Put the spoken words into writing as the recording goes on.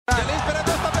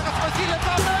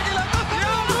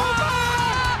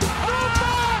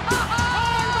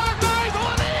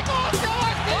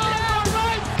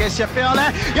mees jääb peale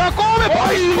ja Koome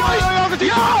poiss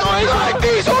ja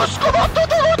mis uskumatu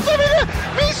tegutsemine,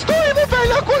 mis toimub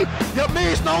väljakul ja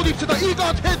mees naudib seda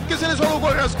igat hetke selles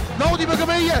olukorras. Naudime ka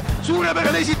meie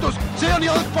suurepärane esitus, see on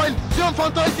jalgpall, see on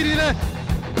fantastiline.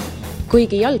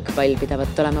 Kuigi jalgpall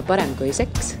pidavat olema parem kui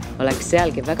seks, oleks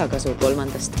sealgi väga kasu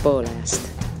kolmandast poolajast.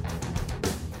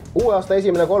 Uue aasta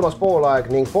esimene kolmas poolaeg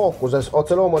ning fookuses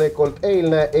otse loomulikult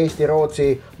eilne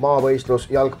Eesti-Rootsi maavõistlus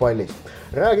jalgpallis.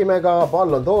 Räägime ka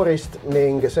Ballon d'Orist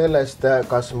ning sellest,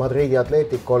 kas Madridi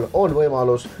Atleticol on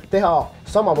võimalus teha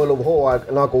sama võluv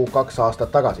hooaeg nagu 2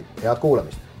 aastat tagasi. Head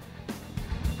kuulamist!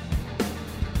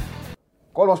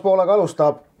 Kolmas poolaeg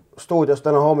alustab stuudios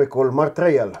täna hommikul Mart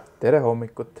Reiel. Tere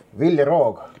hommikut! Viljar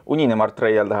Roog. Unine Mart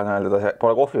Reiel tahan öelda,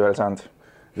 pole kohvi veel saanud.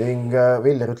 Ning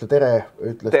Viljar ütle tere.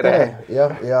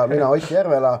 Ja mina Ott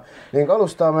Järvela ning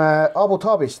alustame Abu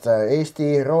Dhabist.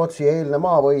 Eesti-Rootsi eilne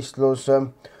maavõistlus,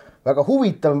 väga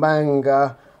huvitav mäng,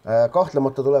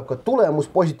 kahtlemata tuleb ka tulemus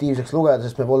positiivseks lugeda,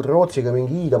 sest me polnud Rootsiga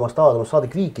mingi Iidamaa staadionus saadi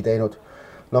kviiki teinud.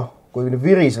 Kui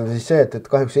virisele siis see,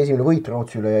 et kahjuks esimene võit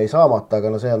Rootsi üle jäi saamata,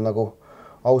 aga see on nagu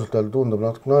ausalt öelda tundub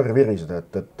natuke narr viriseda.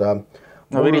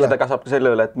 Viriseda kasvab ka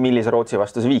selle üle, et millise Rootsi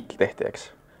vastus viiki tehti, eks?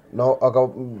 No aga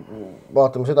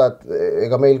vaatame seda, et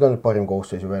ega meil ka nüüd parim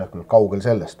koosseisu väljakul kaugel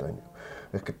sellest on ju.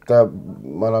 Ehk et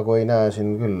ma nagu ei näe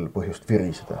siin küll põhjust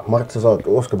viriseda. Mart, sa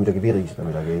oskad midagi viriseda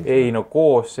midagi? Ei, no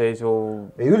koosseisu...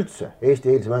 Ei üldse,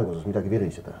 Eesti eilse mänguses midagi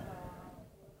viriseda.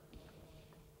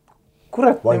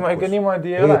 Kurat,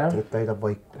 niimoodi ei ole. Eetrit täidab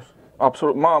vaikus.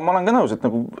 Ma olen ka nõus, et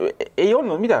nagu ei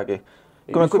olnud midagi.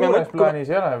 Kui me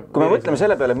mõtleme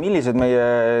selle peale, millised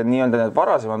meie need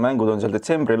varasemad mängud on seal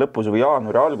detsembri lõpus või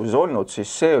jaanuari alguses olnud, siis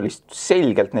see oli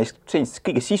selgelt neist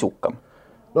kõige sisukam.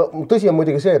 No tõsi on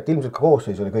muidugi see, et ilmselt ka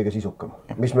koosseis oli kõige sisukam,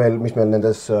 mis meil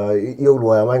nendes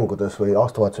jõuluaja mängudes või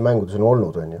aastavahetuse mängudes on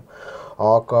olnud. On ju.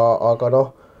 Aga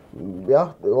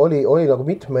jah, oli nagu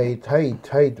mitmeid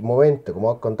häid momente, kui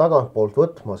ma hakkan tagantpoolt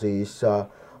võtma, siis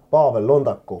Pavel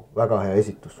Londaku väga hea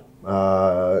esitus.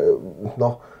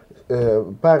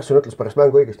 Pärson ütles pärast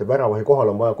mängu õigesti, väravahi kohal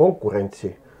on vaja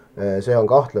konkurentsi. See on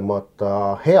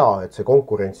kahtlemata hea, et see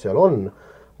konkurents seal on.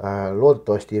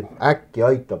 Loodetavasti äkki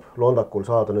aitab Londakul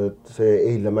saada nüüd see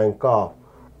eilne mäng ka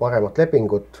paremat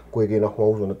lepingut, kuigi ma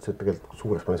usun, et see tegelikult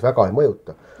suures plaanis väga ei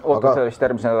mõjuta. Ootab vist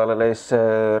järgmise nädalal ees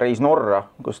reis Norra,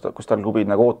 kus tal klubid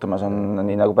nagu ootamas on,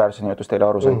 nii nagu Pärson jutus teile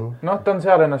aru sai. Ta on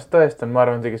seal ennast tõestanud, ma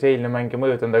arvan, see eilne mäng ei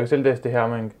mõjutanud, aga see oli tõesti hea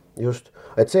mäng. Just,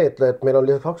 et see, et meil on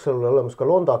lihtsalt Akselul olemas ka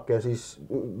Londak ja siis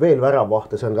veel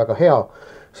väravvahte, see on väga hea.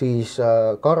 Siis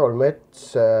Karol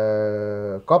Mets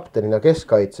kaptenina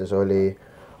keskkaitses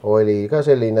oli ka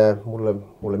selline,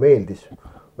 mulle meeldis,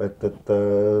 et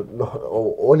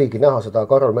oligi näha seda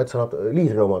Karol Metsa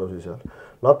liidriomadusi seal.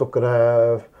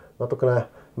 Natukene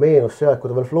meenus see, kui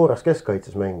ta veel Floras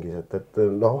keskkaitses mängis,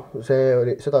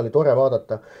 seda oli tore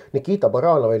vaadata. Nikita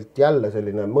Baranovilt jälle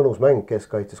selline mõnus mäng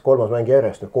keskkaitses, 3. mäng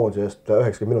järjest, koondisest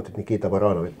 90 minutit Nikita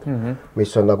Baranovilt,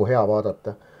 mis on nagu hea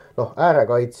vaadata.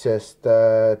 Äärekaitsest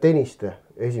Teniste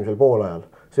esimesel poolajal,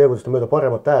 see, kuidas ta mööda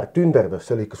paremat äärt tünderdas,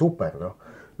 see oli ikka super.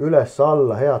 Üles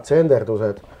alla, head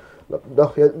senderdused. Ja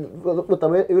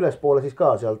võtame üles poole siis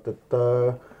ka sealt, et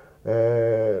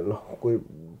kui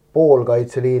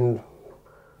poolkaitseliin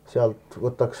sealt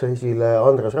võtaks esile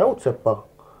Andres Raudsepa,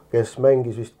 kes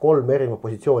mängis vist 3 erinevat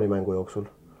positsiooni mängu jooksul.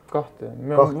 2.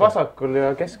 Vasakul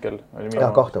ja keskel.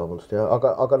 Ja 2, vabandust.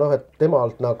 Aga et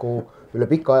temalt nagu üle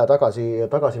pika aja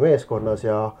tagasi meeskonnas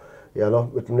ja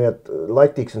ütleme nii, et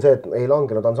latiks on see, et ei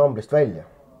langenud ansamblist välja.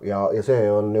 Ja see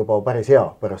on juba päris hea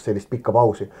pärast sellist pikka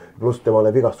pausi. Pluss temale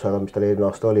vigastused, mis tal eelmine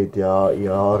aasta olid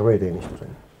ja armeeteenistus.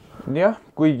 Jah,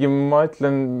 kuigi ma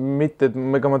ütlen mitte, et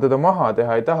ega ma teda maha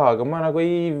teha ei taha, aga ma nagu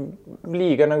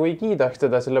liiga ei kiidaks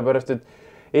teda, sellepärast, et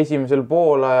esimesel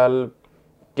poolajal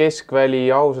keskväli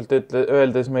ausalt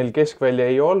öeldes meil keskväli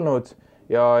ei olnud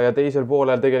ja teisel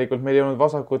poolajal tegelikult meil ei olnud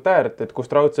vasakut äärt, et kust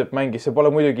Raudsepp mängis.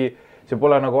 See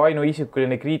pole nagu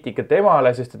ainuisikuline kriitika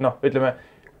temale, sest et ütleme,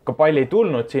 ka pall ei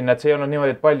tulnud sinna, et see ei olnud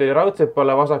niimoodi, et pall oli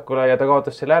Raudseppale vasakule ja ta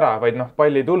kaotas selle ära, vaid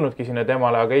pall ei tulnudki sinna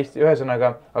temale,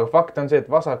 aga fakt on see, et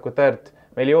vasakut äärt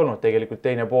meil ei olnud tegelikult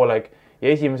teine pooleg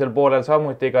ja esimesel poolel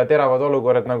samuti ka teravad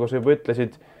olukorrad, nagu sa juba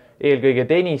ütlesid, eelkõige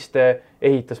Teniste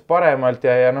ehitas paremalt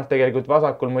ja tegelikult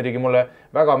vasakul muidugi mulle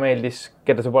väga meeldis,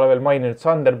 keda sa pole veel maininud,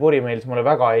 Sander Puri meeldis mulle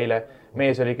väga eile.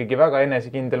 Mees oli ikkagi väga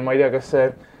enesekindel, ma ei tea,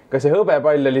 kas see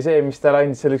hõbepall oli see, mis tal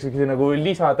andis selleks nagu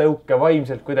lisatõuke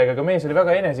vaimselt kuidagi, aga mees oli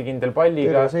väga enesekindel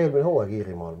palliga. See eelmine hooaeg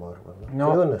Iirimaal, ma arvan.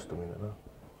 See õnnestumine.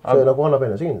 See nagu annab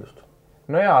enesekindlust.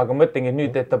 no jaa, aga mõtlengi, et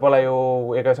nüüd, et ta pole ju,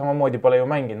 ega samamoodi pole ju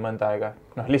mänginud mõnda aega.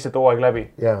 Noh, lihtsalt hooaeg läbi.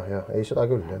 Ja, ei seda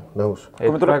küll, jah, nõus. Et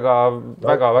väga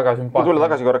sümpaatne. Kui tulla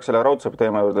tagasi korraks selle Raudsepp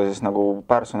teema juurde, siis nagu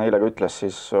Persson eile ka ütles,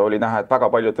 siis oli näha, et väga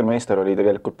paljudel meestel oli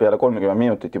tegelikult peale 30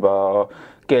 minutit juba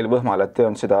keel võhmal, et ei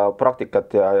olnud seda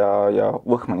praktikat ja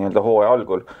võhma nii-öelda hooaja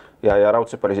algul. Ja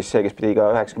Raudsepp oli siis see, kes pidi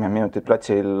ka 90 minutit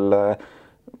platsil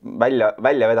välja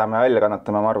vedama ja välja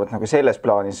kannatama. Ma arvan, et nagu selles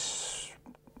plaanis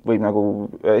võib nagu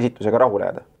esitusega rahule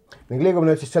jääda. Ning liigume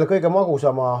nüüd siis selle kõige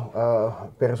magusama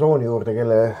persooni juurde,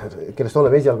 kellest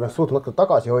oleme esialgu suutnud natuke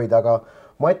tagasi hoida, aga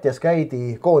Mattias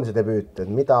Käidi koondise debüüt,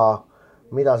 et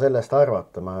mida sellest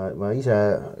arvata? Ma ise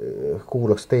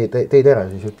kuulaks teid ära,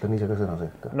 siis ütlen ise ka sõna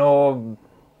sekka. No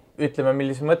ütleme,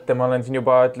 millise mõtte ma olen siin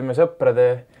juba, ütleme,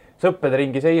 sõprade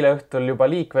ringis eile õhtul juba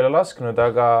liikvele lasknud,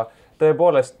 aga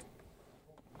tõepoolest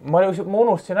ma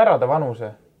unustasin ära ta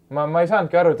vanuse. Ma ei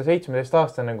saanudki aru, et ta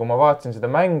 17-aastane, kui ma vaatasin seda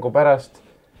mängu pärast,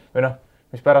 või noh,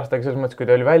 mis pärast, aga selles mõttes, kui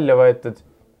ta oli välja võetud,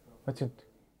 mõtlesin, et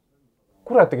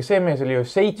kurat, aga see mees oli ju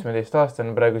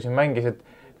 17-aastane praegu siin mängis, et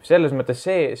selles mõttes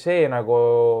see nagu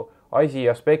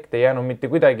aspekt ei jäänud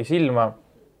mitte kuidagi silma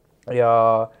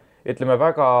ja ütleme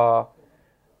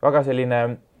väga selline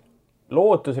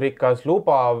lootusrikas,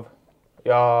 lubav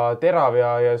ja terav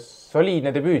ja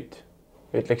soliidne debüüt,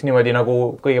 ütleks niimoodi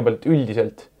nagu kõigepealt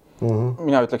üldiselt.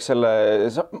 Mina ütleks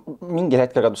mingil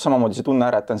hetkel kadus samamoodi see tunne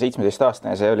ära, et ta on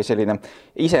 17-aastane ja see oli selline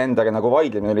iseendaga nagu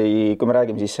vaidlemine oli, kui me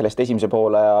räägime siis sellest esimese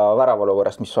poole ja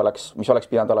väravolukorrast, mis oleks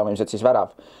pidanud olema ilmselt siis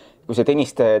värav. Kui see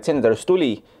Tõniste tsenderus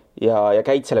tuli ja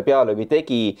Käit selle pealööbi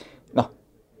tegi,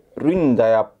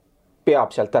 ründaja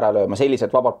peab sealt ära lööma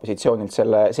selliselt vabalt positsioonilt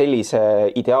sellise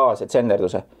ideaalse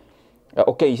tsenderduse.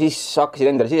 Okei, siis hakkasid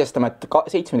endale sisestama, et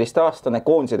 17-aastane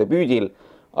koondise debüüdil,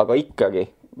 aga ikkagi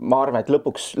ma arvan, et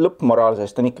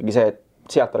lõppmoraalsest on ikkagi see, et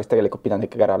sealt oleks tegelikult pidanud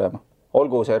ikkagi ära lööma.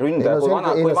 Olgu see ründaja,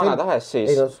 kui vana tahes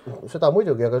siis. Seda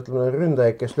muidugi, aga ütleme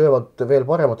ründaja, kes löövad veel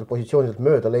parematel positsioonidelt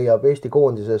mööda, leiab Eesti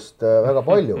koondisest väga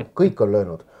palju. Kõik on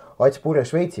löönud. Ats Purje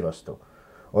Šveitsi vastu,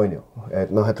 on ju.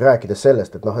 Et rääkides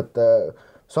sellest, et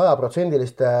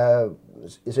 100%-liste,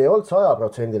 see ei olnud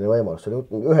 100%-line võimalus, see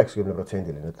oli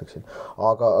 90%-line, ütleksin.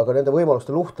 Aga nende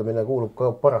võimaluste luhtamine kuulub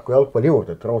ka paraku jalgpalli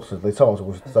juurde, et rootslased olid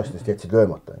samasugused asjadest jätsid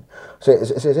löömata.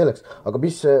 See selleks. Aga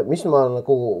mis ma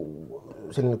nagu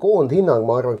selline koondhinnang,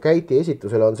 ma arvan, Käiti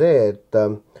esitusele on see, et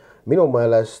minu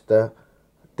meelest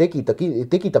tegi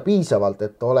ta piisavalt,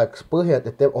 et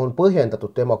on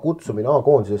põhjendatud tema kutsumine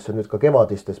A-koondisesse nüüd ka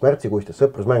kevadistes, märtsikuistes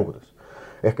sõprusmängudes.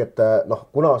 Ehk et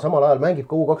kuna samal ajal mängib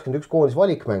ka U21 koondis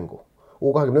valikmängu,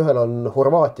 U21 on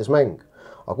Horvaatias mäng,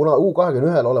 aga kuna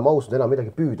U21 oleme ausad, enam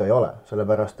midagi püüda ei ole,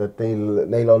 sellepärast et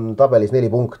neil on tabelis 4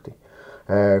 punkti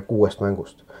 6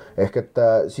 mängust. Ehk et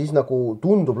siis nagu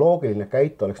tundub loogiline,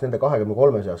 Käit oleks nende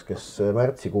 23 seas, kes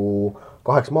märtsikuu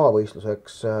 2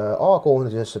 maavõistluseks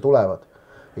A-koondisesse tulevad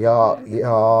ja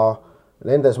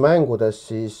nendes mängudes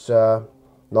siis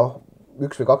 1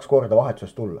 või 2 korda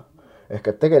vahetusest tulla. Ehk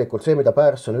et tegelikult see, mida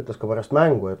Persson ütles ka pärast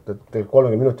mängu, et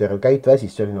 30 minuti järel Käit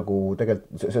väsis, see oli nagu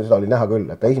tegelikult, seda oli näha küll,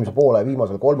 et ta esimese poole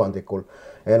viimasel kolmandikul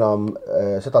enam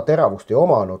seda teravust ei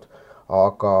omanud,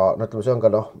 aga ütleme, see on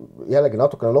ka jällegi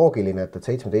natukene loogiline, et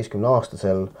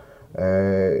 17-aastasel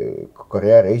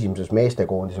karjääri esimeses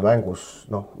meestekoondise mängus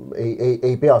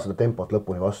ei pea seda tempot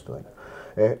lõpuni vastu.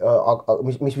 Aga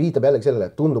mis viitab jällegi sellele,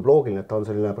 et tundub loogiline, et ta on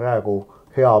selline praegu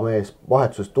hea mees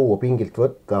vahetusest tuua, pingilt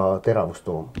võtta, teravust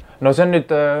tooma. No see on nüüd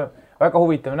väga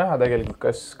huvitav näha tegelikult,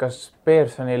 kas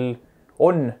Perssonil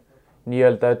on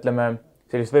nii-öelda, ütleme,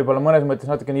 sellist võib-olla mõnes mõttes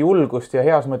natukene julgust ja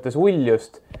heas mõttes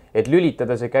uljust, et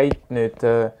lülitada see Käit nüüd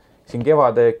siin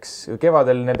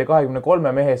kevadel nende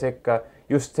 23 mehe sekka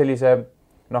just sellise,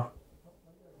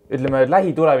 ütleme,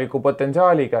 lähituleviku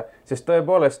potentsiaaliga, sest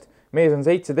tõepoolest mees on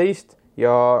 17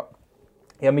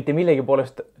 ja mitte millegi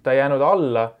poolest ta jäänud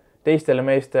alla teistele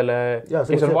meestele,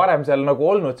 kes on varem seal nagu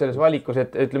olnud selles valikus,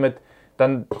 et ütleme, et ta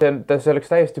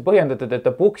oleks täiesti põhjendatud, et ta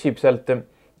puksib sealt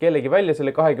kellegi välja selle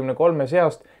 23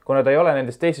 seast, kuna ta ei ole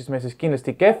nendest teistest meestest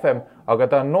kindlasti kehvem, aga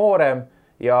ta on noorem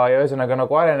ja ühesõnaga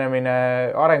nagu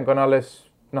areng on alles,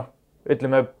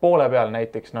 ütleme poole peal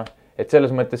näiteks, et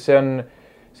selles mõttes see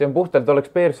on puhtalt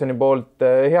oleks Perssoni poolt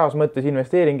heas mõttes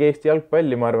investeering Eesti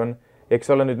jalgpalli, ma arvan,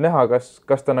 eks ole nüüd näha,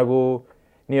 kas ta nagu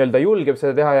nii-öelda julgeb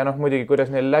seda teha ja muidugi, kuidas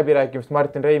neil läbirääkimist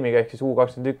Martin Reimiga ehk siis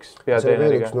U21 peatreeneriga. See on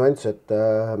veel üks nüanss, et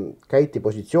Käiti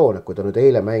positsioon, et kui ta nüüd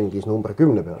eile mängis number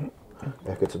 10 peal,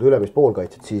 ehk et seda ülemist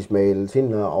poolkaitset, siis meil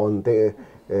sinna on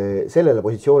sellele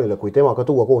positsioonile, kui tema ka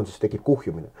tuua koondises, tekib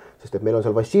kuhjumine. Sest et meil on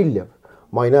seal Vassiljev,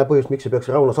 ma ei näe põhjust, miks see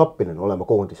peaks Rauno Sappinen olema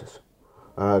koondises.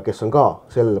 kes on ka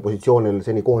sel positsioonil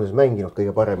seni koondises mänginud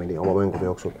kõige paremini oma mängude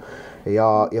jooksul.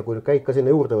 Ja kui nüüd Käit ka sinna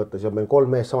juurde võtta, siis on meil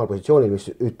 3 meest samal positsioonil, mis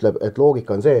ütleb, et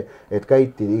loogika on see, et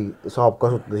Käiti saab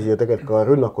kasutada siia tegelikult ka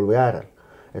rünnakul või äärel.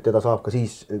 Et teda saab ka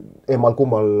siis emmal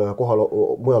kummal kohal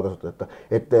mujal kasutada.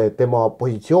 Et tema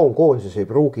positsioon koondises ei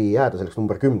pruugi jääda selleks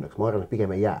number 10, ma arvan, et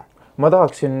pigem ei jää. Ma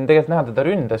tahaksin tegelikult näha teda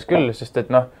ründas küll, sest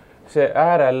et see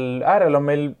äärel on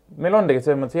meil on tegelikult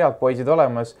selles mõttes head poisid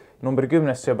olemas, number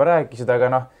 10-st sa juba rääkisid,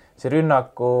 aga see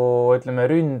rünnaku, ütleme,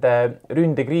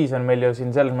 ründekriis on meil ju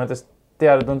siin selles mõttes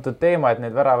teada-tuntud teema, et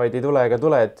neid väravaid ei tule ega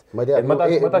tule, et ma ei tea,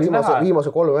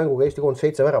 viimase 3 mänguga Eesti koondis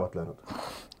 7 väravat löönud.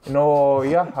 No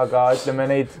jah, aga ütleme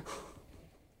neid,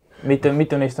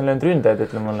 mitu neist on löönud ründajad,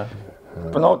 ütleme mulle.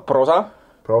 No Prosa,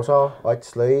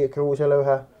 Ats lõi Gruusiale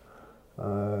ühe.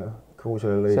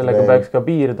 Gruusiale lõi sellega peaks ka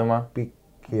piirduma.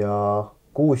 Pikk ja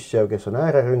Kuusjev, kes on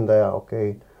ääreründaja,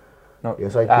 okei. No,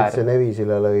 ja Saititse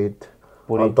Nevisile lõid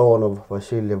Puri. Antonov,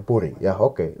 Vassiljev, Puri. Jah,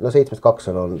 okei. No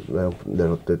 7-2 on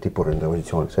löönud tipuründaja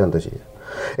positsioon, see on tõsi.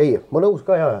 Ei, ma nõus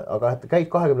ka aga käid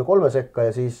 23 sekka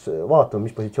ja siis vaatame,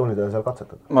 mis positsiooni ta seal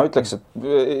katsetada. Ma ütleks, et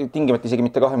tingimata isegi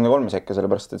mitte 23 sekka,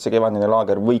 sellepärast, et see kevadine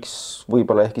laager võiks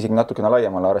võib-olla ehk isegi natukene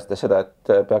laiemale arvestades seda,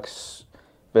 et peaks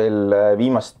veel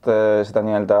viimast seda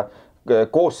nii-öelda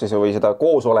koosseisu või seda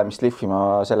koosolemist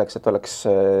lihvima selleks, et oleks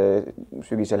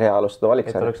sügisel hea alustada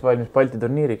valiks. Et oleks valmis Balti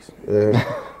turniiriks.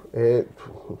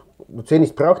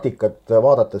 Senist praktikat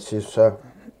vaadates siis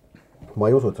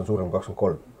ma ei usu, et see on suurem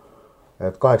 23.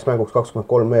 Et 8 mänguks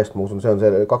 23 meest, ma usun, see on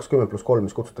see 20+3,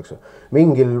 mis kutsutakse.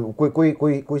 Mingil,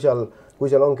 kui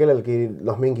seal on kellelgi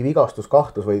mingi vigastus,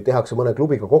 kahtlus või tehakse mõne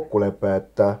klubiga kokkulepe,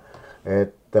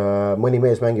 et mõni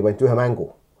mees mängib ainult 1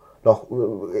 mängu.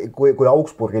 Kui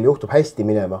Augsburgil juhtub hästi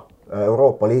minema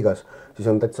Euroopa liigas, siis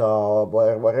on täitsa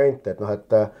variant,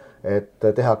 et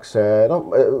tehakse,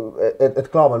 et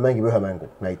Klaavan mängib 1 mängu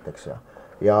näiteks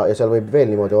ja seal võib veel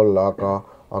niimoodi olla,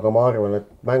 aga ma arvan, et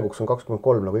mänguks on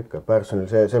 23 nagu ikka. Personil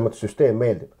see mõttes süsteem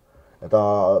meeldib ja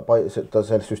ta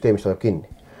sellest süsteemist tuleb kinni.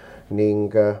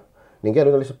 Ning nüüd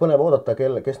on lihtsalt põnev oodata,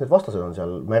 kes need vastased on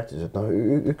seal märtsis, et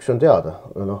üks on teada,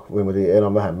 võimudi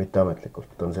enam-vähem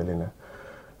mitteametlikult on selline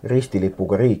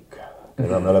ristilipuga riik,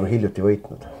 keda me oleme hiljuti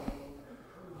võitnud.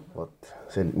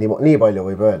 Nii palju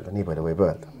võib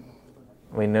öelda.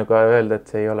 Võin ju ka öelda,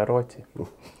 et see ei ole Rootsi.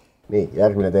 Nii,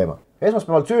 järgmine teema.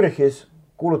 Esmaspäeval Zürichis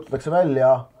kuulutatakse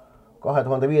välja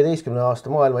 2015. aasta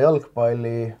maailma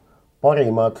jalgpalli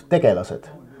parimad tegelased.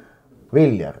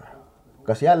 Viljar,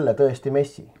 kas jälle tõesti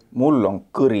Messi? Mul on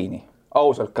kõrini,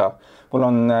 ausalt ka. Mul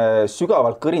on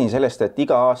sügavalt kõrini sellest, et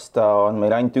iga aasta on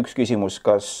meil ainult üks küsimus,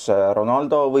 kas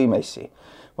Ronaldo või Messi.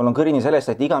 Mul on kõrini sellest,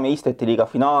 et iga meistrite liiga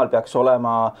finaal peaks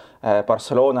olema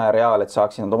Barcelona ja Real, et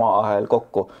saaksid nad omavahel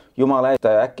kokku. Jumala, et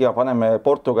äkki paneme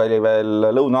Portugali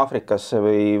veel Lõuna-Afrikasse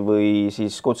või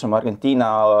siis kutsume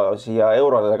Argentiina siia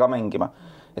eurole ka mängima,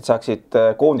 et saaksid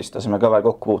koondistasime ka veel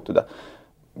kokku puutuda.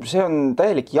 See on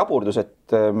täielik jaburdus,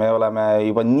 et me oleme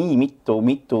juba nii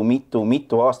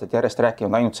mitu aastat järjest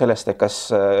rääkinud ainult sellest, et kas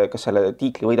selle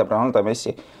tiitli võidab Ronaldo ja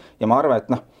Messi. Ja ma arvan, et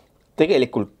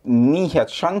tegelikult nii head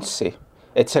šanssi,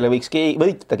 et selle võiks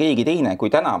võita keegi teine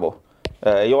kui tänavu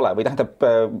ei ole. Või tähendab,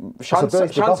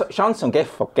 šanss on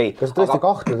kehv, okei. Kas tõesti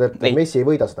kahtled, et Messi ei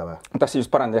võida seda või? Tahtsin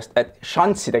just parandada, et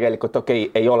šanssi tegelikult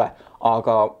ei ole,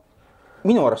 aga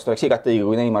minu arust oleks igati õige,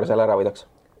 kui Neymar seal ära võidaks.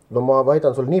 No ma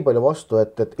väidan sul nii palju vastu,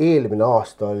 et eelmine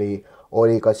aasta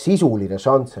oli ka sisuline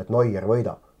šanss, et Neuer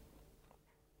võidab.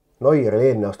 Neuer oli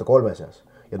eelmine aasta 3 seas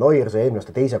ja Neuer sai eelmine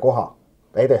aasta 2. koha.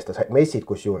 Ta edestas Messit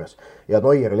kus juures ja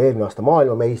Neuer oli eelmine aasta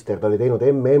maailmameister, ta oli teinud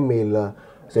MM-il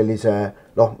sellise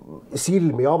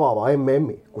silmi avava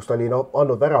MM-i, kus ta oli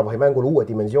andnud väravahi mängule uue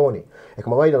dimensiooni. Ehk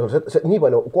ma väidan sul, nii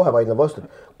palju kohe vaidlen vastu,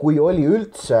 kui oli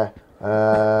üldse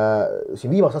siin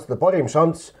viimast aastate parim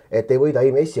šanss, et ei võida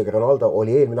ei Messi ega Ronaldo,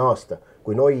 oli eelmine aasta,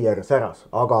 kui Neuer säras,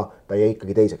 aga ta jäi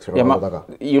ikkagi teiseks Ronaldo taga.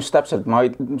 Just täpselt,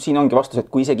 siin ongi vastus, et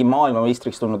kui isegi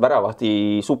maailmameistriks tulnud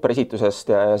väravahti superesitusest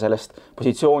ja sellest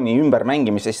positsiooni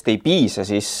ümbermängimisest ei piisa,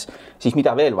 siis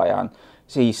mida veel vaja on?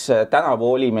 Siis tänavu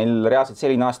oli meil reaalselt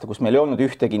selline aasta, kus meil ei olnud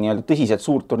ühtegi nii-öelda tõsiselt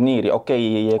suurt turniiri.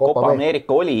 Okei, Copa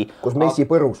America oli. Kus Messi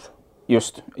põrus.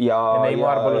 Just. Ja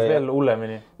Neymar põlus veel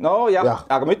hullemini. No jah,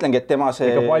 aga ma ütlengi, et tema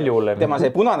see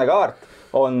punane kaart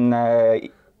on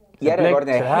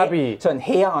järjekordne, see on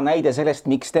hea näide sellest,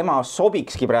 miks tema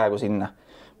sobikski praegu sinna.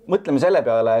 Mõtleme selle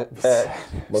peale.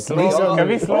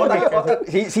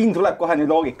 Siin tuleb kohe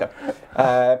nüüd loogika.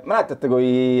 Mäletate,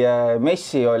 kui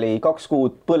Messi oli 2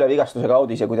 kuud põlevigastusega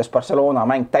audis ja kuidas Barcelona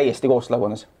mäng täiesti koos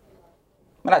lagunes?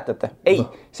 Mäletate? Ei,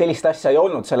 sellist asja ei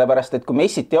olnud, sellepärast, et kui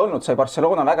Messit ei olnud, sai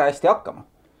Barcelona väga hästi hakkama.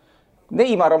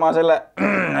 Neymar oma selle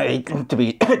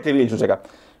debiilsusega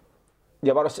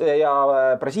ja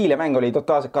Brasiilia mäng oli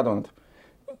totaalselt kadunud.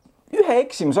 Ühe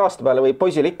eksimuse aasta peale võib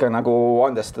poisile ikka nagu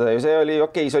andestada ja see oli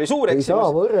see oli suur eksimus. Ei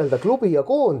saa võrrelda klubi ja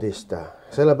koondist,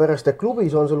 sellepärast, et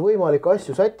klubis on sul võimalik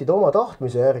asju sättida oma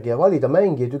tahtmise järgi ja valida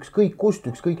mängijaid ükskõik kust,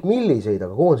 ükskõik milliseid,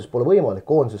 aga koondises pole võimalik,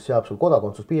 koondises seab sul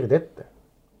kodakondsuspiirid ette.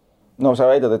 No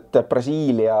sa väidad, et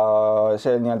Brasiilia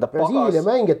see nii-öelda Brasiilia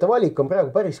mängijate valik on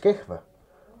praegu päris kehve.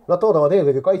 Nad toodavad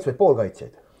eelkõige kaitsvaid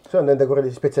poolkaitsjaid. See on nende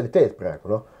kuradi spetsialiteet praegu,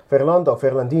 noh.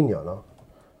 Fernandinho, noh.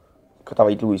 Ka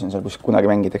David Luiz on seal kuskil kunagi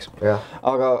mängid, eks.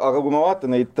 Aga kui ma vaatan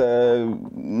neid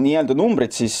nii-öelda numbrid,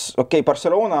 siis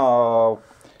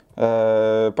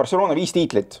Barcelona 5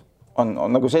 tiitlit on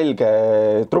nagu selge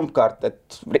trumpkaart,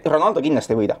 et Ronaldo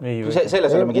kindlasti ei võida.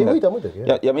 Selles oleme kindlad.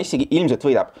 Ja Messi ilmselt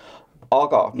võidab.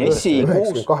 Aga Messi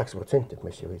 98%, et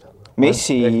Messi võidab.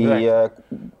 Messi,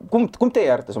 kumb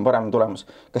teie arvates on parem tulemus?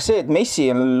 Kas see, et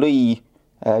Messi lõi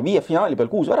 5 finaali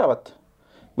peal 6 väravat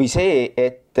või see,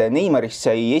 et Neymarist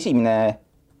sai esimene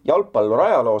jalgpallur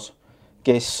ajaloos,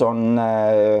 kes on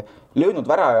löönud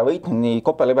värava ja võitnud nii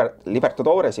Copa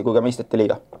Libertadoresi kui ka meistrite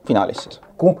liiga finaalis?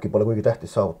 Kumbki pole kuigi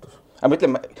tähtis saavutus. Aga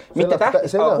ütleme, mitte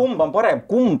tähtis, aga kumb on parem,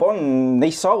 kumb on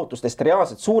neist saavutustest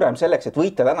reaalselt suurem selleks, et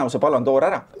võita tänavuse Ballon d'Or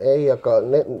ära? Ei, aga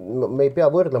me ei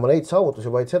pea võrdlema neid saavutusi,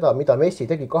 vaid seda, mida Messi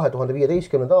tegi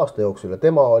 2015. aasta jooksul ja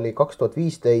tema oli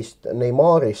 2015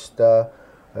 Neymarist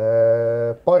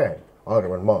parem,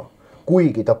 arvan ma.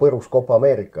 Kuigi ta põrus Copa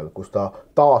Americal, kus ta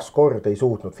taas kord ei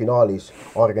suutnud finaalis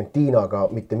Argentiinaga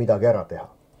mitte midagi ära teha.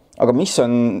 Aga mis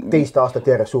on... Teist aastat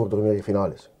järjest suurturniiri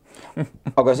finaalis.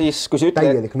 Aga siis, kui sa ütled,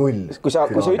 täielik null. Kui sa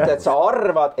ütled, et sa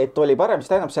arvad, et oli parem,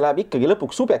 siis tähendab, see läheb ikkagi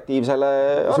lõpuks subjektiivsele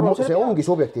arvamusele. See ongi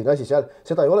subjektiivne asi,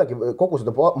 seda ei olegi, kogu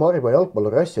seda Maribor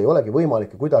jalgpalluri asja ei olegi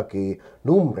võimalik kuidagi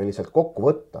numbriliselt kokku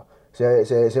võtta.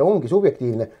 See ongi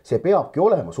subjektiivne, see peabki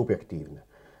olema subjektiivne.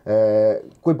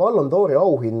 Kui Ballon d'Ori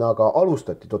auhinnaga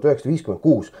alustati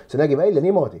 1956, see nägi välja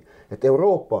niimoodi, et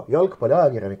Euroopa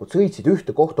jalgpalliajakirjanikud sõitsid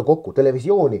ühte kohta kokku,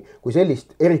 televisiooni, kui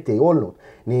sellist eriti ei olnud,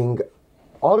 ning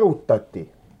arutati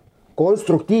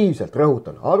konstruktiivselt,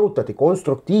 rõhutan, arutati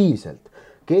konstruktiivselt,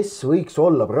 kes võiks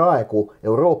olla praegu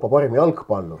Euroopa parim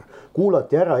jalgpallur.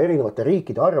 Kuulati ära erinevate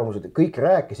riikide arvamused, kõik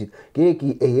rääkisid,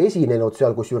 keegi ei esinenud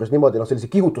seal kusjuures niimoodi sellise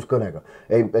kihutuskõnega,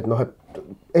 et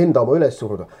enda oma üles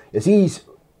suruda. Ja siis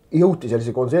jõuti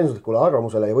sellise konsensuslikule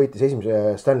arvamusele ja võitis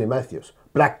esimese Stanley Matthews,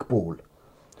 Blackpool,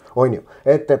 on ju.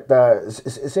 Et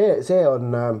see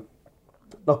on,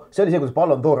 see oli see, kuidas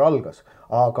Ballon d'Or algas,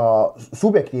 aga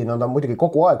subjektiivne on ta muidugi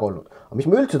kogu aeg olnud. Aga mis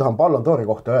ma üldse tahan Ballon d'Ori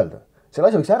kohta öelda? Selle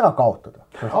asja võiks ära kaotada.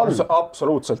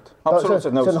 Absoluutselt nõus.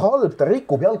 See on halb, ta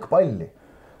rikub jalgpalli.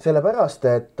 Sellepärast,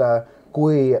 et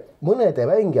kui mõnede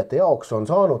mängijate jaoks on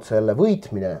saanud selle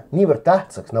võitmine niivõrd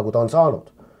tähtsaks, nagu ta on saanud,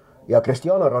 ja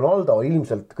Cristiano Ronaldo on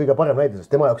ilmselt kõige parem näide,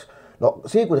 sest tema jaoks,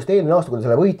 see, kuidas ta eelmine aasta, kui ta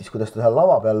selle võitis, kuidas ta seal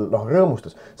lava peal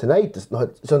rõõmustas, see näitas,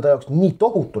 et see on ta jaoks nii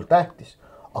tohutult tähtis,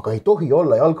 aga ei tohi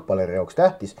olla jalgpalluri jaoks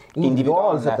tähtis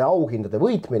individuaalsete auhindade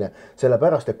võitmine,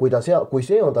 sellepärast, et kui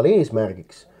see on tal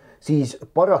eesmärgiks, siis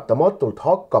paratamatult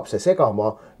hakkab see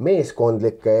segama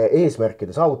meeskondlike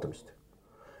eesmärkide saavutamist.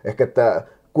 Ehk et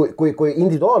kui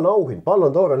individuaalne auhind,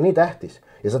 Ballon d'Or on nii tähtis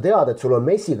ja sa tead, et sul on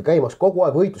Messiga käimas kogu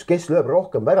aeg võitlus, kes lööb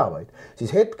rohkem väravaid,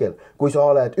 siis hetkel, kui sa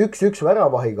oled 1-1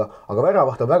 väravahiga, aga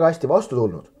väravaht on väga hästi vastu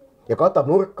tulnud ja katab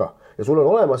nurka ja sul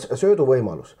on olemas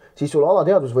sööduvõimalus, siis sul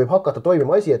alateadvus võib hakata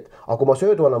toimima asi, et aga kui ma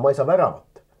söödu annan, ma ei saa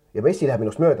väravat ja Messi läheb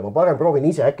minust mööda, ma parem proovin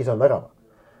ise, äkki saan värava.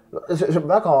 See on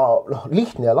väga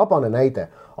lihtne ja labane näide,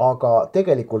 aga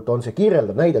tegelikult on see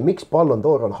kirjeldav näide, miks Ballon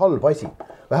d'Or on halb asi,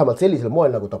 vähemalt sellisel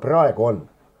moel, nagu ta praegu on.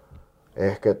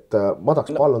 Ehk et ma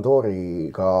tahaks Ballon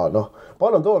d'Origa,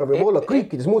 Ballon d'Or võib olla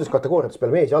kõikides muudes kategooriates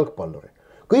peale mees jalgpalluri.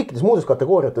 Kõikides muudes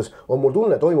kategooriates on mul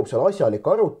tunne, toimub seal asjalik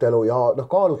arutelu ja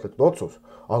kaalutletud otsus,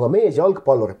 aga mees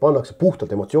jalgpallurid pannakse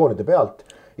puhtalt emotsioonide pealt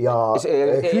ja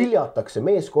hüljatakse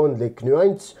meeskondlik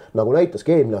nüanss, nagu näitas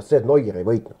eelmine aasta see, et Neuer ei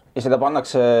võitnud. Ja seda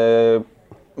pannakse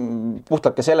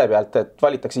puhtalt ka selle pealt, et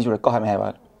valitakse sisuliselt 2 mehe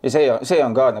vahel. Ja see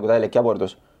on ka nagu täielik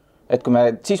jaburdus. Et kui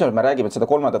me sisuliselt räägime, et seda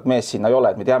 3. meest sinna ei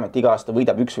ole, et me teame, et iga aasta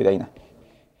võidab üks või teine.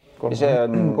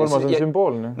 Kolmas on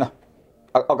sümboolne.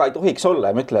 Aga ei tohiks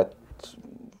olla ja ma ütlen, et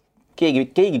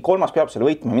keegi 3. peab selle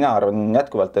võitma. Mina arvan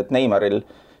jätkuvalt, et Neymaril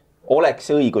oleks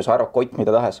see õigus arvab kott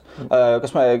mida tahes.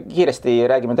 Kas me kiiresti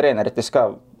räägime treeneritest ka?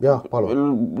 Jah,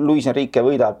 palun. Luis Enrique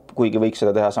võidab, kuigi võiks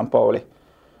seda teha Sampaoli.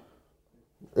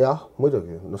 Jah,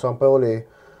 muidugi. Sampaoli,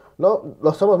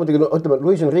 samas muidugi, ütleme,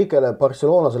 Luis Enriquele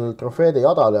Barcelona sellel trofeede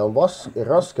jadale on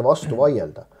raske vastu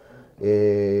vaielda.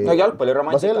 Jalgpalli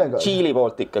romantika Tšiili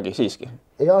poolt ikkagi siiski.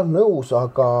 Jah, nõus,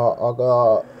 aga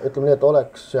ütleme nii, et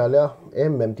oleks seal jah,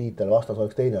 MM-tiitel vastas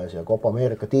oleks teine asi, aga Copa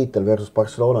Ameerika tiitel versus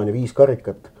Barcelona on ju 5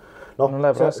 karikat. No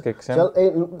läheb raskeks, jah.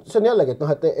 See on jällegi,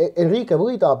 et et Enrique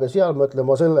võidab ja seal ma ütlen,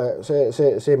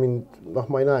 see mind,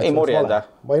 ma ei näe,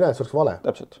 et see oleks vale.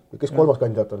 Täpselt. Kes kolmas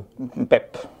kandidaat on?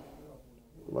 Pep.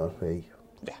 Ei.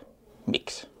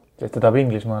 Miks? Sest ta tahab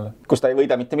Inglismaale. Kus ta ei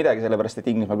võida mitte midagi, sellepärast,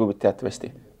 et Inglismaa klubid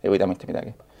teatavasti ei võida mitte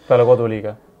midagi. Peale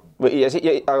koduliiga. Aga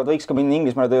ta võiks ka minna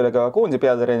Inglismaale tööle ka koondise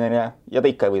peatreener ja ta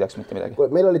ikka ei võidaks mitte midagi.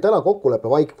 Meil oli täna kokkulepe,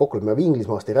 me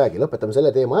Inglismaast ei räägi, lõpetame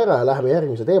selle teema ära ja läheme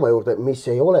järgmise teema juurde, mis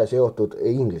ei ole seotud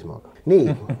Inglismaaga.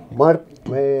 Nii,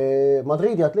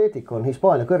 Madridi Atletico on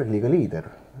Hispaania kõrgliiga liider.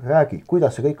 Räägi,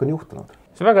 kuidas see kõik on juhtunud?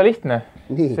 See väga lihtne.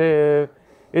 Nii. See,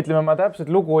 ütleme, ma täpselt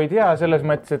lugu ei tea, selles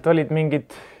mõttes, et olid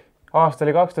mingid aasta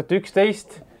oli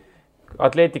 2011.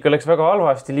 Atletico läks väga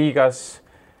halvasti liigas.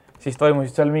 Siis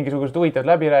toimusid seal mingisugused huvitavad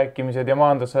läbirääkimised ja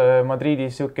maandus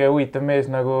Madridis siuke huvitav mees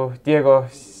nagu Diego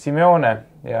Simeone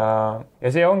ja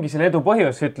see ongi selle edu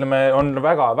põhjus, ütleme, on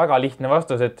väga lihtne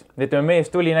vastus, et ütleme,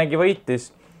 mees tuli, nägi, võitis,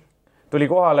 tuli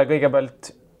kohale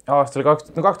kõigepealt aastal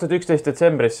 2011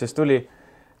 detsembris, siis tuli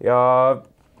ja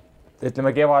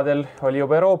ütleme, kevadel oli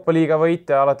juba Euroopa liiga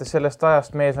võite, alates sellest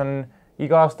ajast mees on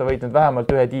iga aasta võitnud vähemalt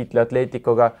ühe tiitli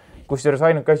Atleticoga, kusjuures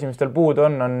ainuke asi, mis tal puudu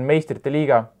on meistrite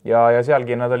liiga ja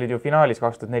sealgi nad olid ju finaalis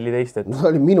 2014. Nad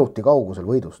oli minuti kaugusel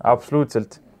võidust.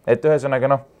 Absoluutselt. Et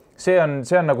ühesõnaga, see on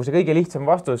nagu see kõige lihtsam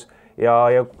vastus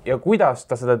ja kuidas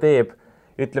ta seda teeb.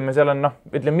 Ütleme, seal on,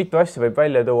 mitu asja võib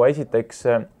välja tuua. Esiteks,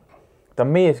 ta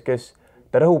on mees, kes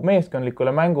ta rõhub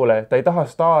meeskondlikule mängule, ta ei taha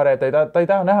staare, ta ei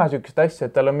taha näha sükest asja,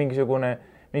 et tal on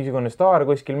mingisugune staar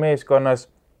kuskil meeskonnas.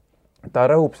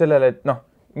 Ta rõhub sellele, et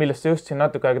millest sa just siin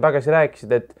natuke aega tagasi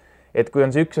rääkisid, et kui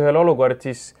on see üks-ühel olukord,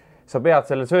 siis sa pead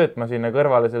selle söötma sinna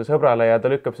kõrvale selle sõbrale ja ta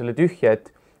lükkab selle tühja,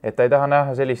 et ta ei taha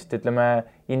näha sellist, ütleme,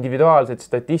 individuaalset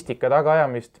statistika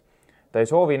tagaajamist. Ta ei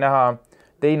soovi näha.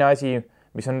 Teine asi,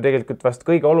 mis on tegelikult vast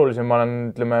kõige olulisem, ma olen,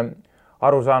 ütleme,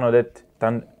 aru saanud, et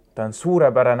ta on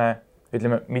suurepärane,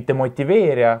 ütleme, mitte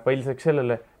motiveerija, vaid lisaks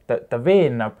sellele, ta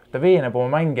veenab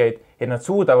oma mängijaid, et nad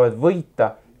suudavad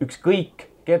võita ükskõik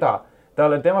keda.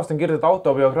 Temast on kirjutatud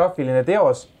autobiograafiline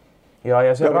teos.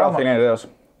 Biograafiline teos.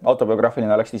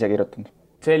 Autobiograafiline oleks ise kirjutanud.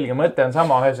 Selge, mõte on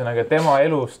sama, ühesõnaga, tema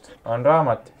elust on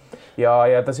raamat.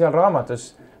 Ja ta seal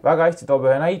raamatus väga hästi toob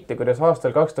ühe näite, kuidas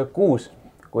aastal 2006,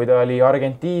 kui ta oli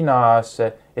Argentiinas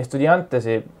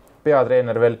Estudiantesi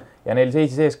peatreener veel ja neil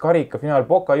seisis ees karika finaal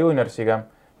Boca Juniorsiga,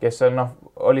 kes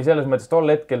oli selles mõttes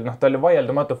tol hetkel, ta oli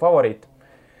vaieldamatu favoriit.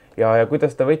 Ja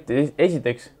kuidas ta võtti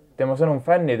esiteks, tema sõnum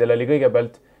fännidel oli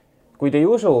kõigepealt, kui te ei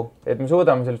usu, et me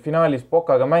suudame seal finaalis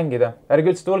Bocaga mängida, ärge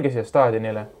üldse tulge siia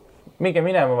staadionile. Minge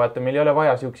minema, vaata, meil ei ole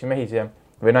vaja siuksi mehi siia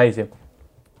või naisi.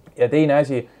 Ja teine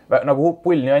asi, nagu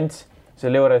pull nüanss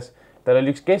selle juures, tal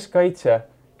oli üks keskkaitsja,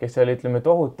 kes oli, ütleme,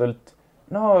 tohutult,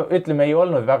 ütleme, ei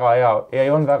olnud väga hea, ei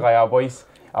olnud väga hea poiss.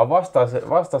 Aga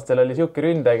vastastel oli siuke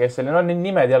ründaja, kes oli, need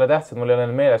nimed jälle tähtsad, mul ei ole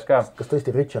meeles ka. Kas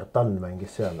tõesti Richard Dunn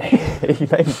mängis seal? Ei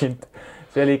mänginud.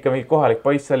 See oli ikka mingi kohalik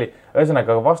poiss oli.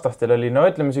 Ühesõnaga, vastastel oli,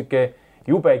 ütleme, siuke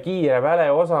jube kiire, väle,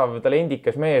 osav,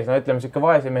 talendikas mees, ütleme, siuke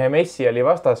vaese mehe Messi oli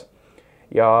vastas.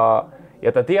 Ja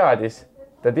ta teadis,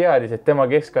 et tema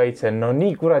keskkaitse on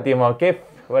nii kuradi oma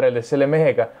kepp võrreldes selle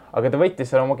mehega, aga ta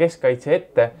võttis selle oma keskkaitse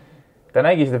ette. Ta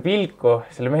nägi seda pilku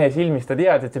selle mehe silmis, ta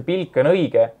teadis, et see pilk on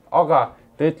õige, aga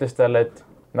ta ütles talle, et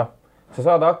sa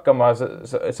saad hakkama,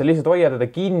 sa lihtsalt hoia teda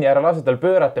kinni, ära lase tal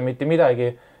pöörata mitte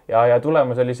midagi. Ja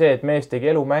tulemus oli see, et mees tegi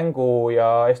elumängu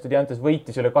ja Estudiantes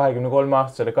võitis üle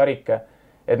 23-aastasele karike.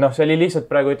 Et see oli lihtsalt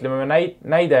praegu, ütleme,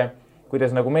 näide,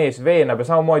 kuidas nagu mees veenab ja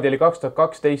samamoodi oli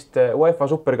 2012 UEFA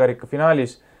superkarika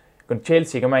finaalis, kui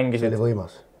Chelsea'ga mängisid. See oli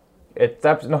võimas. Et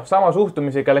täpselt, sama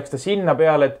suhtumisega läks ta sinna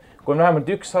peale, et kui on vähemalt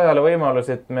 100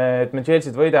 võimalus, et me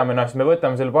Chelsea'd võidame, siis me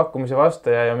võtame selle pakkumise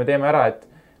vastu ja me teeme ära, et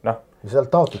Ja seal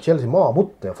taotli Chelsea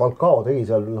maamutte ja Falcao tegi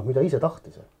seal, mida ise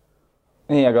tahtis.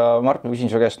 Nii, aga Mart, ma küsin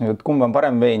su käest nüüd, kumb on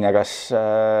parem veenja, kas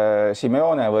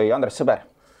Simeone või Andres Sõber?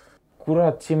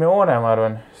 Kurat, Simeone, ma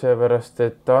arvan, seepärast,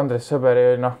 et Andres Sõber,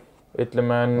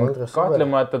 ütleme, on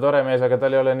kahtlemata tore mees, aga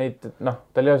tal ei ole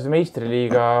tal ei ole see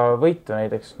meistriliiga võitu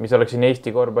näiteks, mis oleks siin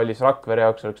Eesti korvpallis Rakvere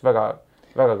jaoks oleks väga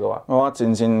kõva. Ma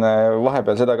vaatasin siin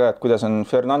vahepeal seda ka, et kuidas on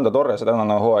Fernando Torres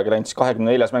tänane hooaeg läinud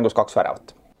 24 mängus 2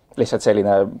 väravat. Lihtsalt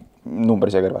selline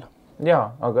number siia kõrval. Jaa,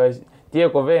 aga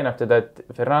Diego veenab teda,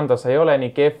 et Fernando, sa ei ole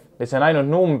nii kehv, et see on ainult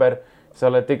number, sa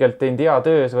oled tegelikult teinud hea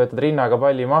töö, sa võtad rinnaga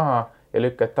palli maha ja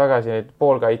lükkad tagasi neid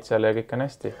poolkaitsjale ja kõik on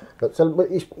hästi. No, seal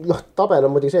tabel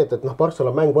on muidugi see, et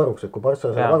Barcelona mäng varuks, et kui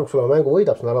Barcelona selle varuks oleva mängu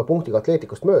võidab, siis läheb punktiga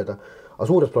Atleticust mööda, aga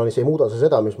suures plaanis ei muuda see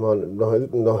seda, mis ma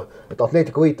et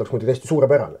Atletico võit oleks muidugi täiesti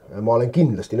suurepärane. Ma olen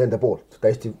kindlasti nende poolt,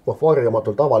 täiesti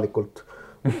varjamatult, avalikult.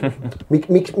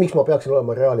 Miks ma peaksin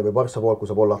olema Reali või Barca poolt, kui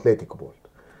saab olla Atletico poolt?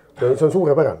 See on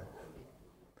suurepärane.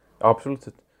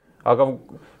 Absoluutselt. Aga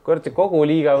kogu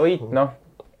liiga võit,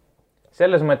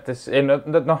 selles mõttes,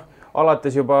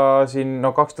 alates juba siin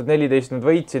 2014 nad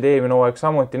võitsid, eelmine hooaeg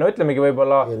samuti, ütlemegi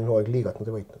võib-olla... Eelmine hooaeg liigat nad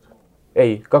ei võitnud.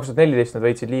 Ei, 2014 nad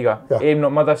võitsid liiga.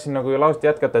 Ma tahtsin nagu lauset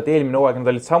jätkata, et eelmine hooaeg nad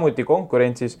olid samuti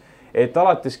konkurentsis, et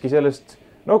alateski sellest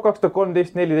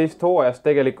 2013-14 hooajast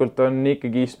tegelikult on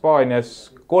ikkagi Hispaanias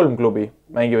 3 klubi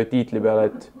mängivad tiitli peale,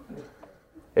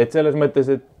 et selles mõttes,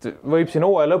 et võib siin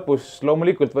hooaja lõpus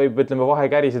loomulikult võib, vahe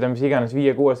käriseda, mis iganes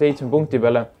 5, 6, 7 punkti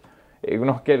peale,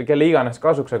 kelle iganes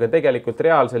kasuks, aga tegelikult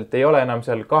reaalselt ei ole enam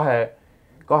seal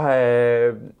kahe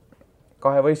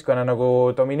võistkonna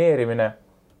nagu domineerimine.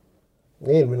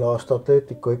 Eelmine aasta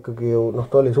Atletico ikkagi ju,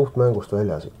 ta oli suht mängust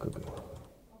väljas ikkagi.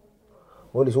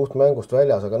 Oli suht mängust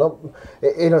väljas, aga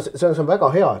see on väga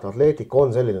hea, et Atletico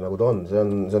on selline, nagu ta on. See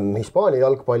on Hispaania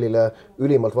jalgpallile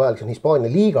ülimalt vajalik, see on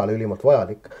Hispaania liigale ülimalt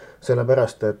vajalik,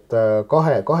 sellepärast, et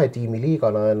kahe tiimi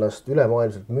liigana ennast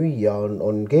ülemaailmselt müüa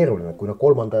on keeruline. Kui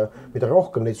kolmanda, mida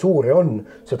rohkem neid suuri on,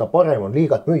 seda parem on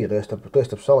liigat müüa,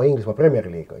 tõestab sama Inglismaa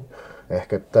Premier League.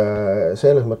 Ehk et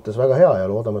selles mõttes väga hea ja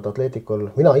loodame, et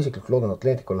Atleticol, mina isiklikult loodan, et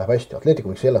Atleticol läheb hästi.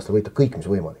 Atletico võiks sellest võita kõik, mis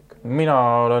võimalik. Mina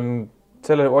olen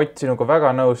selle Ott sinuga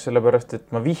väga nõus, sellepärast, et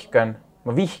ma vihkan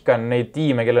neid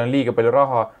tiime, kellel on liiga palju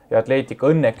raha ja Atletico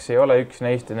õnneks ei ole üks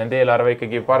neist ja nende eelarve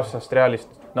ikkagi Barssast, Realist.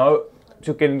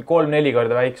 Siuke 3-4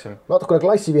 korda väiksem. Natukene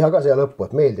klassiviha ka siia lõppu,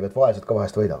 et meeldib, et vaesed ka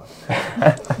vahest võidavad.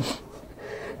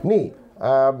 Nii,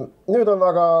 nüüd on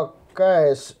aga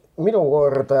käes minu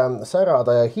kord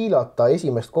särada ja hiilata.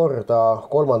 Esimest korda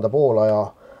kolmanda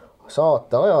poolaja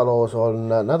saate ajaloos on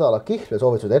nädala kihlve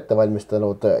soovitused ette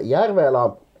valmistanud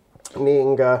Järvela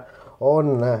ning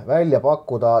on välja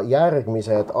pakkuda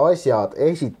järgmised asjad.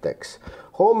 Esiteks,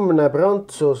 homne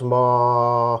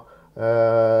Prantsusmaal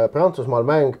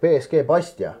mäng PSG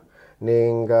Bastia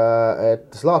ning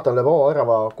et Zlatan lööb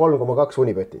värava 3,2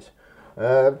 Unibetis.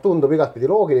 Tundub igatpidi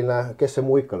loogiline, kes see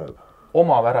muu ikka lööb?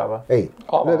 Oma värava? Ei,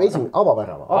 lööb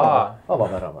avavärava.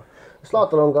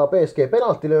 Zlatan on ka PSG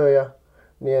penaltilööja,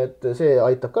 nii et see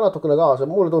aitab ka natukene kaasa.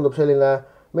 Mulle tundub selline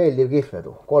meeldiv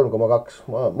kihlvedu, 3,2.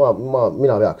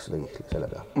 Mina veaks seda kihli selle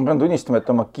peale. Ma pean tunnistama, et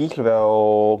oma kihlveo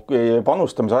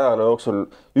panustamise ajaloo jooksul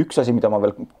üks asi, mida ma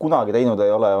veel kunagi teinud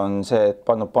ei ole, on see, et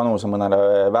pannud panuse mõnele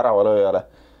väravalööjale.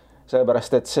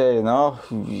 Sellepärast, et see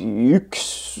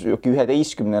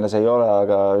 11-le see ei ole,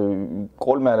 aga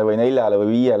 3 või 4 või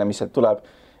 5, mis sealt tuleb,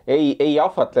 ei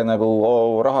ahvatle nagu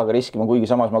rahaga riskima, kuigi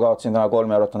samas ma kaotasin täna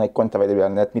 3 eurot on kontaveidi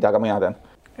peal, nii et mida ka mina teen.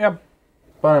 Jah,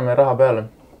 paneme raha peale.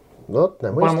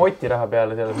 Paneme Oti raha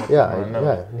peale selles mõttes. Jaa,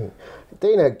 nii.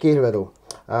 Teine kihlvedu.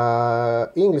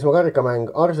 Inglismaa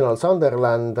karikamäng Arsenal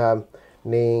Sunderland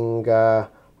ning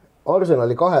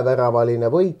Arsenali 2-väravaline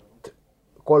võit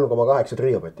 3,8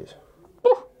 Triobetis.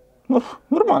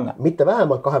 Normaalne. Mitte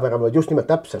vähemalt 2-väravaline, just nimelt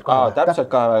täpselt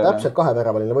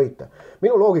 2-väravaline võit.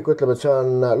 Minu loogika ütleb, et see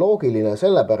on loogiline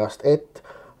sellepärast, et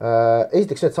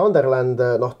esiteks, et Sunderland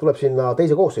tuleb sinna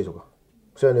teise koosseisuga.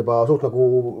 See on juba suht nagu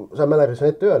Sam Mälleris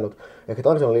on ette öelnud, ehk et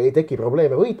Arsenali ei teki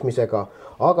probleeme võitmisega,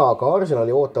 aga ka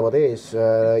Arsenali ootavad ees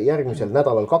järgmisel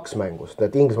nädalal 2 mängust,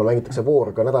 et Inglismaal mängitakse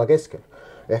voor ka nädala keskel.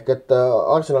 Ehk et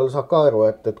Arsenal saab ka aru,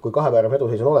 et kui 2-värava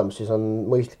eduseis on olemas, siis on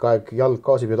mõistlik aeg jalg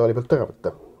gaasipedaali pealt ära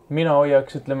võtta. Mina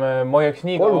hoiaks, ma hoiaks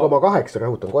nii kaua... 3,8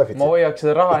 rõhutan koefitsient. Ma hoiaks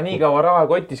seda raha nii kaua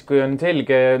rahakotis, kui on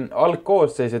selge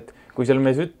algkoosseis, et kui seal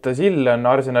mees Ütta Sill on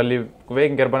Arsenali, kui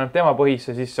Wenger paneb tema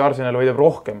põhisse, siis Arsenal võidab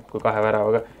rohkem kui 2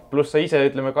 väravaga. Pluss sa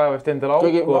ise, kaevast endale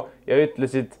auku ja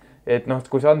ütlesid, et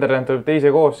kui Sunderland tuleb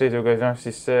teise koosseisuga,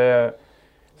 siis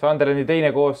Sunderlandi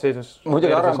teine koosseisus... Ma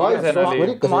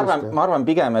arvan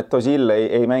pigem, et Ozil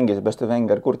ei mängi, seepärast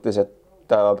Wenger kurtis, et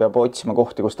ta peab otsima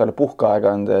kohti, kus talle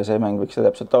puhkeaega on ja see mäng võiks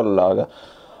täpselt olla,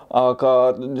 aga...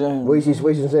 Või siis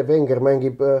on see, Wenger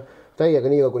mängib täiega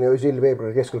nii, kuni Ozil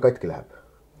veebruari keskel katki läheb.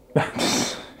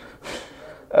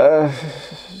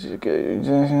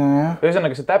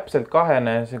 Ühesõnaga see täpselt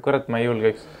 2, see kurat ma ei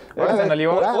julgeks.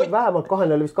 Vähemalt 2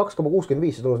 oli vist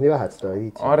 2,65, see tundus nii vähe, et seda ei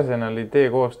viitsi. Arsenali tee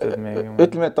koostööd meiega.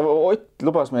 Ütleme, et Ott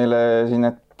lubas meile siin,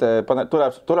 et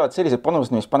tulevad sellised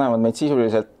panused, mis panevad meid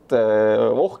sisuliselt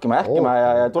ohkima, ähkima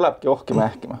ja tulebki ohkima,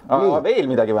 ähkima. Aga veel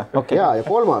midagi või? Okay. Ja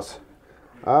 3.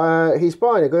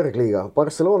 Hispaania kõrgliiga,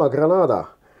 Barcelona Granada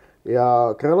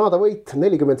ja Granada võit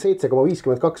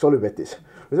 47,52 Olipetis.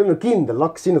 See on kindel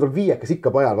laks, sinna tuleb viiekas ikka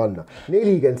pajal panna.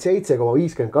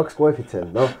 47,52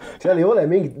 koefitsient, noh, seal ei ole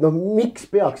mingit, noh, miks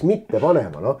peaks mitte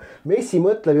panema, noh. Messi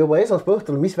mõtleb juba esmaspäeva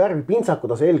õhtul, mis värvi pintsaku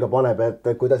ta selga paneb, et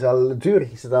kui ta seal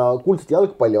Zürichis seda kuldset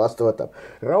jalgpalli vastu võtab.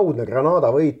 Raudne Granada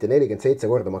võit ja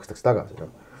 47 korda makstakse tagasi,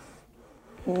 noh.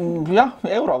 Jah,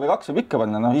 euro või 2 võib ikka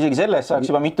panna, noh, isegi selles saaks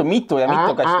juba mitu ja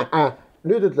mitu kasti.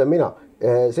 Nüüd ütlen mina,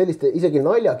 selliste isegi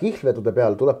naljakihlvedude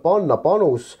peal tuleb panna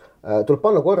panus, tuleb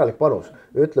panna korralik panus.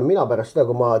 Ütlen mina pärast seda,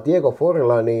 kui ma Diego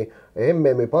Forlani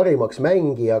MM-i parimaks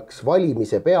mängijaks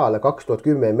valimise peale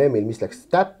 2010 MM-il, mis läks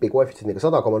täppi koefitsiendiga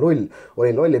 100,0,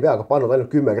 olin lolli peaga pannud ainult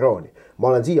 10 krooni. Ma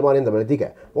olen siiamaani enda peale tige.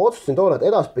 Ma otsustasin toona, et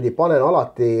edaspidi panen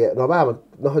alati, no vähemalt,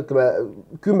 noh, ütleme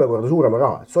 10 korda suurema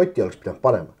raha, et sotti oleks pidanud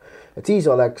panema. Et siis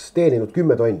oleks teeninud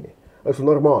 10 tonni. Oleks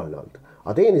normaalne olnud.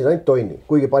 Aga teenisin ainult tonni,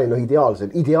 kuigi panin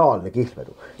ideaalne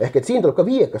kihlvedu. Ehk et siin tuleb ka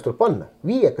viiekas tuleb panna,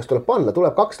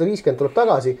 tuleb 250 tuleb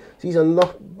tagasi, siis on noh,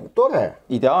 tore.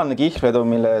 Ideaalne kihlvedu,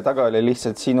 mille taga oli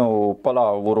lihtsalt sinu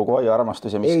palavuru koja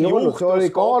armastus ja mis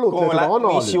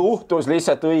juhtus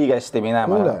lihtsalt õigesti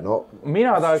minema. Kuule, no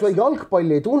su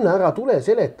jalgpalli ei tunne ära, tule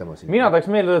seletama siin. Mina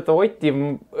tahaks meelde võtta Oti,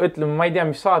 ütleme, ma ei tea,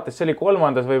 mis saates, see oli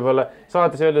 3. võib-olla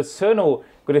saates öeldud sõnu,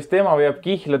 kuidas tema veab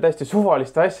kihla täiesti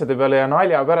suvaliste asjade peale ja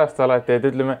nalja pärast alati, et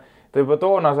ütleme, ta juba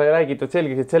toona sai räägitud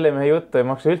selgeks, et selle mehe juttu ei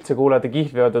maksa üldse kuulata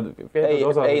kihveodud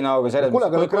osa. Ei, no aga selles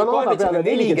mõttes,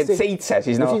 47,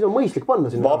 siis on mõistlik panna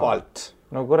sinna. Vabalt.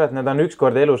 No kurat, need on üks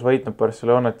kord elus võitnud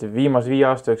Barcelonat viimase 5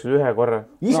 aasta jooksul ühe korra.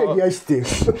 Isegi hästi.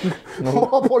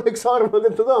 Ma poleks arvanud,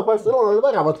 et ta Barcelonale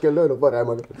väravatki on löönud varem.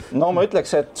 No ma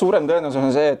ütleks, et suurem tõenäosus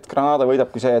on see, et Granada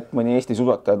võidabki see, et mõni Eesti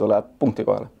suusataja tuleb punkti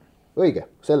kohale. Õige,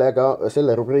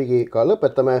 selle rubriigiga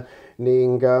lõpetame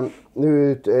ning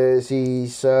nüüd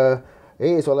siis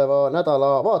eesoleva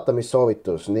nädala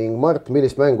vaatamissoovitus ning Mart,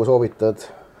 millist mängu soovitad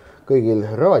kõigil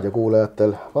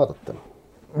raadiokuulajatel vaadata?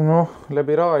 Noh,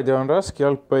 läbi raadio on raske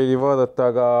jalgpalli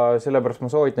vaadata, aga sellepärast ma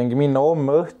soovitangi minna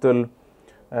homme õhtul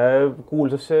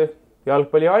kuulsasse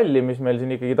jalgpallihalli, mis meil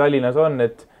siin ikkagi Tallinnas on,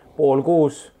 et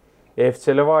 5:30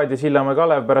 FC Levadia, Sillamäe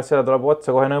Kalev, pärast seda tuleb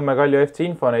otsa kohe Nõmme Kalju FC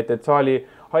Infonet, et saali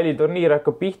halliturniir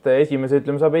hakkab pihta ja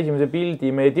saab esimese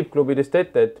pildi meie tippklubidest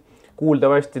ette, et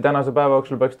kuuldavasti tänase päeva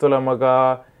jooksul peaks tulema ka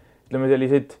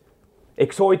selliseid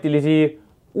eksootilisi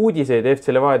uudiseid FC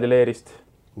Levadia leerist.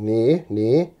 Nii.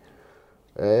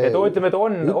 Et ütleme, et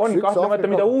on kahtlemata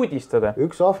mida uudistada.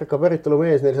 Üks Aafrika päritolu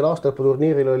mees neil seal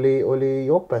aastalõputurniiril oli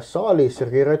Jopes saalis,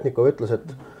 Sergei Ratnikov ütles, et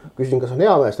küsin, kas on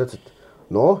hea mees, ta ütles, et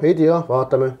no, ei tea,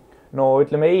 vaatame. No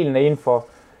ütleme, eilne info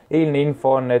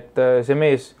on, et see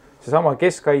mees, seesama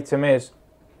keskkaitsemees,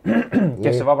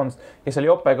 kes oli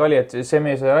Jopega oli, et see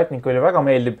mees Ratnikovile väga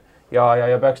meeldib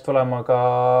ja peaks tulema ka,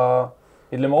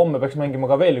 ütleme, homme peaks mängima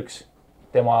ka veel üks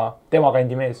tema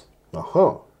kandi mees.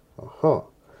 Ahhaa.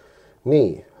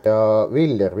 Nii, ja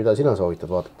Viljar, mida sina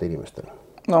soovitad vaadata inimestele?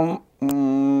 No,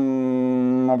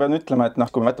 ma pean ütlema, et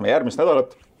kui me võtame järgmist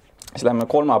nädalat, siis läheme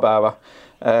kolmapäeva.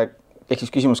 Ehk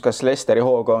siis küsimus, kas Leicesteri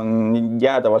hoog on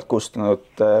jäädavalt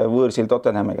kustunud võõrsil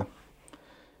Tottenhamiga.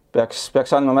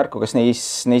 Peaks andma märku, kas neis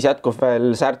jätkub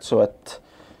veel särtsu,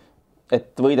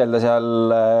 et võidelda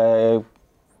seal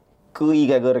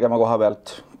kõige kõrgema koha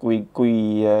pealt,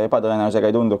 kui ebatõenäosusega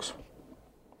ei tunduks.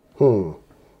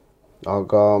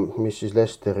 Aga mis siis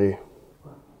Leicesteri,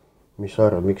 mis sa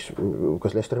arvad,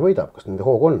 kas Leicester võidab, kas nende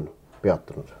hoog on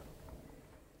peatunud?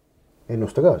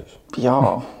 Ennusta ka siis?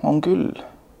 Jaa, on küll.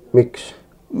 Miks?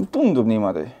 Tundub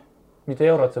niimoodi. Mida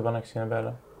eurot sa paneks sinna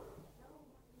peale?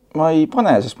 Ma ei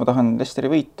pane, sest ma tahan Leicesteri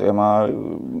võitu ja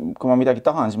kui ma midagi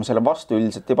tahan, siis ma selle vastu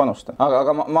üldiselt ei panusta.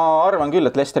 Aga ma arvan küll,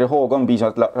 et Leicesteri hoog on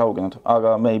piisavalt rauginud, aga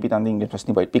me ei pidanud Inglismaast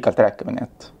nii palju pikalt rääkima, nii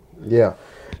et... Jaa.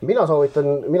 Mina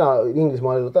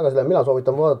Inglismaal tagasi lähen, mina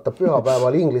soovitan vaadata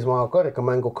pühapäeval Inglismaa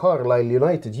karikamängu Carlisle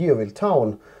United Yeovil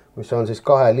Town, mis on siis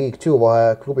 2 League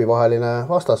 2 klubi vaheline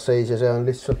vastasseis ja see on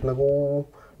lihtsalt nagu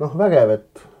vägev,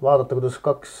 et vaadata, kuidas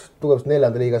 2 tugevast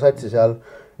 4. liiga satsi seal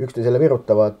üksteisele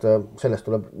virutavad, sellest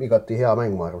tuleb igati hea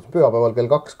mäng, ma arvan. Pühapäeval kell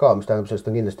 2 ka, mis tähendab, sellest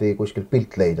on kindlasti kuskil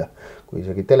pilt leida. Kui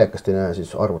isegi telekast ei näe,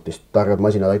 siis arvutist targad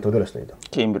masinad aitavad üles leida.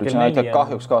 Cambridge United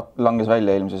kahjuks langes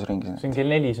välja eelmises ringis. See on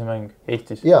kell 4 see mäng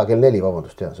Eestis. Jaa, kell 4,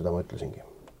 vabandust, seda ma ütlesingi.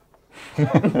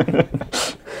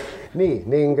 Nii,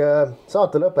 ning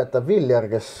saate lõpetab Viljar,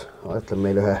 kes ütleb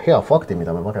meile ühe hea fakti,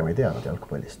 mida me varem ei teadnud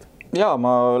jalgpallist. Jaa,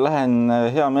 ma lähen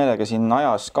hea meelega siin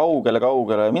ajas kaugele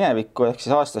minevikku, ehk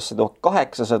siis aastasse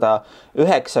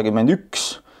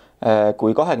 1891,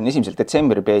 kui 21.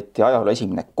 detsembril peeti ajaolu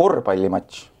esimene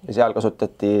korvpallimatš ja seal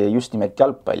kasutati just nimelt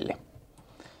jalgpalli.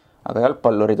 aga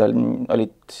jalgpallurid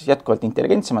olid jätkuvalt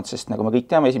intelligentsemad, sest nagu me kõik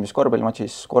teame, esimeses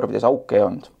korvpallimatšis korvides auke ei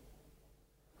olnud.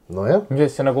 Nojah.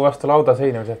 Mis see nagu vastu lauda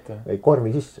seina visati? Ei,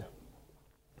 korvi sisse.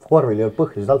 Korvil ei olnud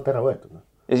põhjused alt ära võetud.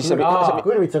 Ja siis oli...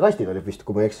 Kõrvitsakastid olid vist,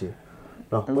 kui ma ei eksi.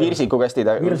 No, Virsikukastid.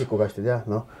 Virsikukastid, jah.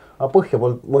 No. Aga põhja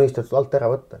poolt mõistatud alt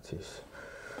ära võtta, et siis...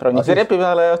 Roniti repi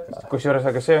peale ja... Kusjuures,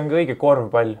 aga see on õige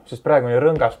korvpall, sest praegu on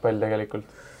rõngas pall tegelikult.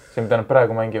 See, mida nad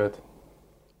praegu mängivad.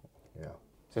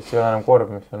 Sest see ei ole enam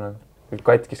korv, mis on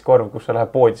katkis korv, kus sa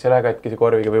lähed poodi, sa lähe katkise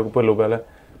korviga või põllu peale.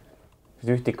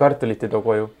 Siis ühti kartulit ei too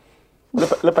koju.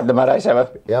 Lõpetame ära ise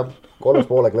või? Jah,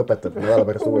 3,5 lõpetab nädala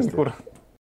pärast uuesti.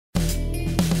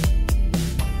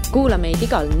 Kuula meid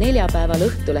igal neljapäeval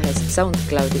Õhtulehest,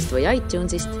 SoundCloudist või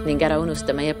iTunesist ning ära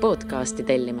unusta meie podcasti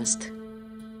tellimast.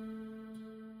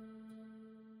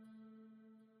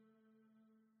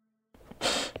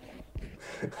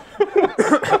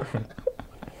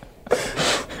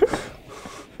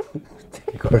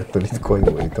 Kartulid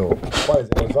koju ei too. Pane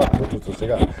see saab tutvustusse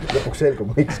ka. Lõpuks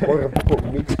selgub, miks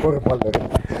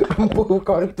korvpallerid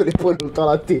kartulid põllult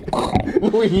alati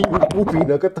null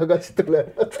pubinaga tagasi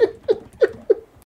tulevad.